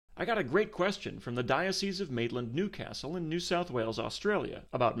I got a great question from the Diocese of Maitland Newcastle in New South Wales, Australia,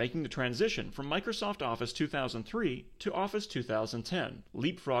 about making the transition from Microsoft Office 2003 to Office 2010,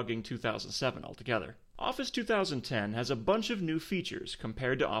 leapfrogging 2007 altogether. Office 2010 has a bunch of new features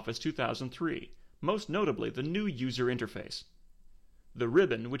compared to Office 2003, most notably the new user interface. The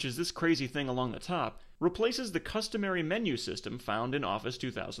ribbon, which is this crazy thing along the top, replaces the customary menu system found in Office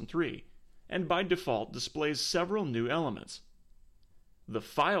 2003, and by default displays several new elements. The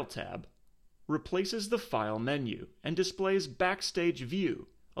File tab replaces the File menu and displays Backstage View,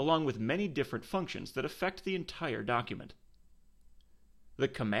 along with many different functions that affect the entire document. The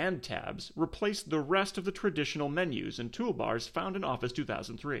Command tabs replace the rest of the traditional menus and toolbars found in Office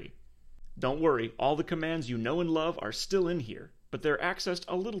 2003. Don't worry, all the commands you know and love are still in here, but they're accessed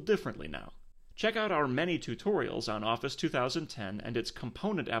a little differently now. Check out our many tutorials on Office 2010 and its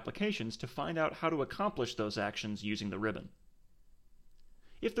component applications to find out how to accomplish those actions using the ribbon.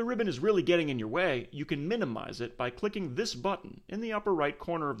 If the ribbon is really getting in your way, you can minimize it by clicking this button in the upper right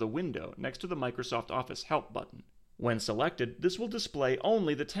corner of the window next to the Microsoft Office Help button. When selected, this will display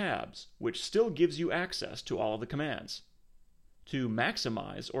only the tabs, which still gives you access to all of the commands. To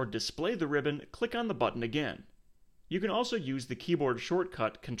maximize or display the ribbon, click on the button again. You can also use the keyboard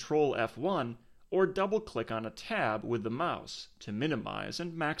shortcut Ctrl F1 or double-click on a tab with the mouse to minimize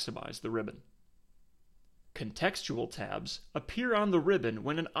and maximize the ribbon. Contextual tabs appear on the ribbon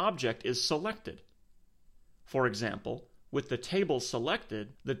when an object is selected. For example, with the table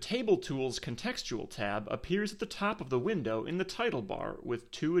selected, the Table Tools Contextual tab appears at the top of the window in the title bar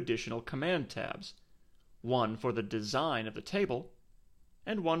with two additional command tabs, one for the design of the table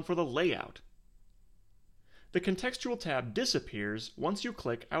and one for the layout. The Contextual tab disappears once you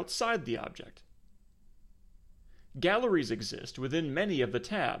click outside the object. Galleries exist within many of the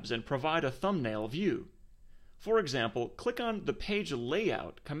tabs and provide a thumbnail view. For example, click on the Page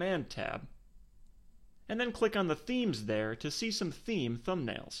Layout command tab, and then click on the themes there to see some theme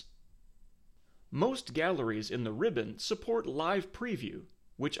thumbnails. Most galleries in the ribbon support Live Preview,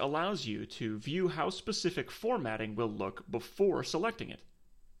 which allows you to view how specific formatting will look before selecting it.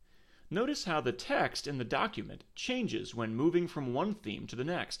 Notice how the text in the document changes when moving from one theme to the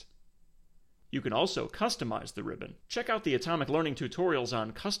next. You can also customize the ribbon. Check out the Atomic Learning tutorials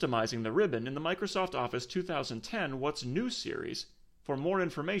on customizing the ribbon in the Microsoft Office 2010 What's New series for more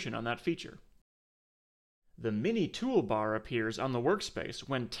information on that feature. The Mini Toolbar appears on the workspace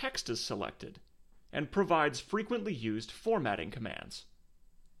when text is selected and provides frequently used formatting commands.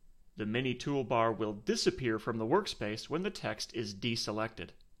 The Mini Toolbar will disappear from the workspace when the text is deselected.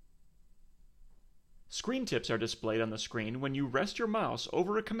 Screen tips are displayed on the screen when you rest your mouse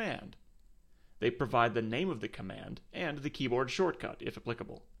over a command. They provide the name of the command and the keyboard shortcut, if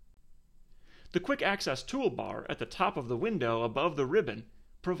applicable. The Quick Access toolbar at the top of the window above the ribbon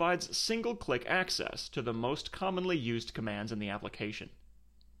provides single-click access to the most commonly used commands in the application.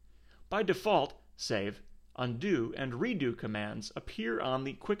 By default, Save, Undo, and Redo commands appear on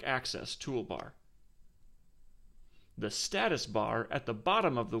the Quick Access toolbar. The status bar at the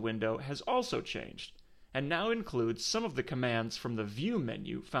bottom of the window has also changed, and now includes some of the commands from the View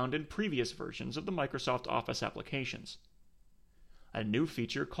menu found in previous versions of the Microsoft Office applications. A new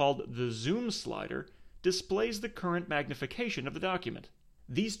feature called the Zoom slider displays the current magnification of the document.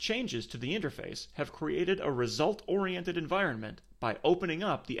 These changes to the interface have created a result-oriented environment by opening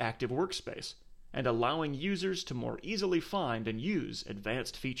up the active workspace and allowing users to more easily find and use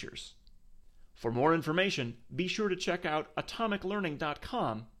advanced features. For more information, be sure to check out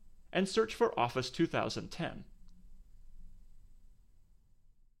atomiclearning.com and search for Office 2010.